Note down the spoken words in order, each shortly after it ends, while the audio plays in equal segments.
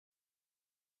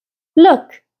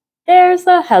Look, there's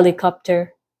a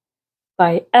helicopter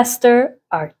by Esther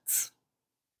Aarts.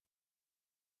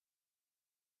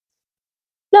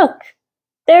 Look,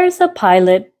 there's a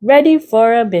pilot ready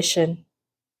for a mission.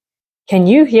 Can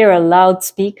you hear a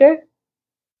loudspeaker?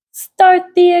 Start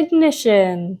the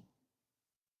ignition.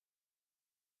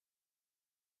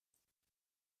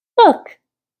 Look,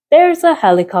 there's a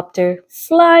helicopter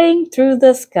flying through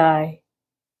the sky.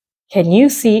 Can you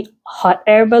see hot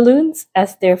air balloons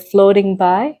as they're floating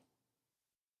by?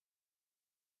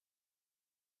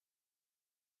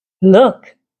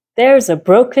 Look, there's a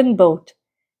broken boat.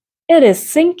 It is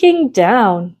sinking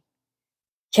down.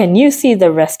 Can you see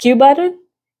the rescue button?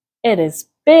 It is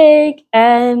big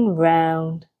and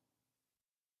round.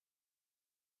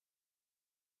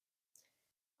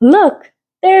 Look,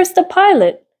 there's the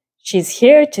pilot. She's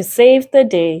here to save the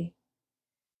day.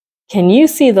 Can you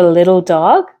see the little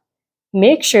dog?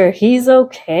 Make sure he's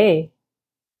okay.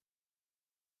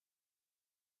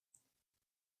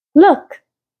 Look,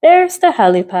 there's the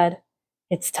helipad.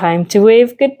 It's time to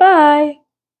wave goodbye.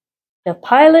 The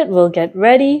pilot will get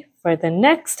ready for the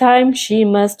next time she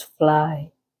must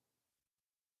fly.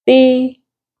 The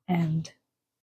end.